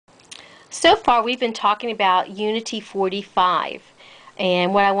So far we've been talking about Unity 45,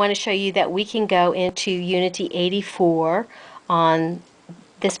 and what I want to show you that we can go into Unity 84 on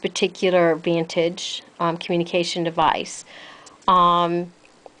this particular Vantage communication device. On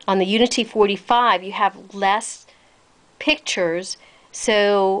the Unity 45 you have less pictures,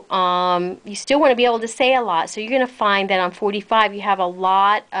 so you still want to be able to say a lot. So you're going to find that on 45 you have a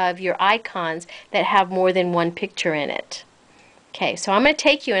lot of your icons that have more than one picture in it. Okay, so I'm going to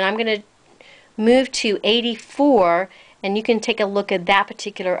take you and I'm going to move to 84, and you can take a look at that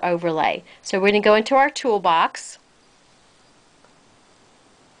particular overlay. So we're going to go into our toolbox,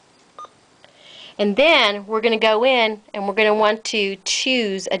 and then we're going to go in and we're going to want to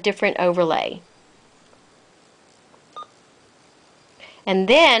choose a different overlay. And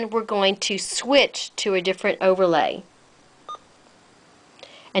then we're going to switch to a different overlay.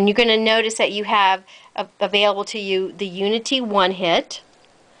 And you're going to notice that you have available to you the Unity 1 hit,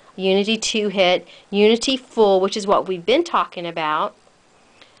 Unity 2 hit, Unity full, which is what we've been talking about,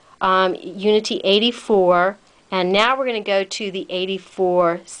 Unity 84, and now we're going to go to the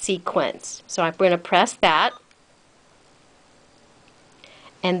 84 sequence. So I'm going to press that,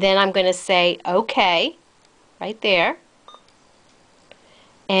 and then I'm going to say OK right there.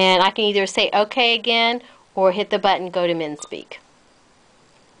 And I can either say OK again or hit the button Go to MinSpeak.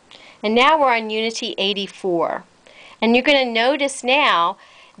 And now we're on Unity 84. And you're going to notice now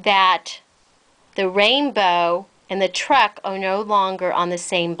that the rainbow and the truck are no longer on the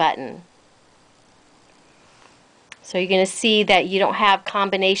same button. So you're going to see that you don't have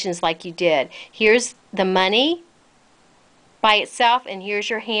combinations like you did. Here's the money by itself, and here's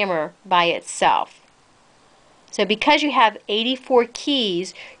your hammer by itself. So because you have 84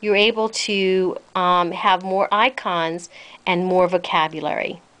 keys, you're able to have more icons and more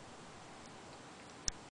vocabulary.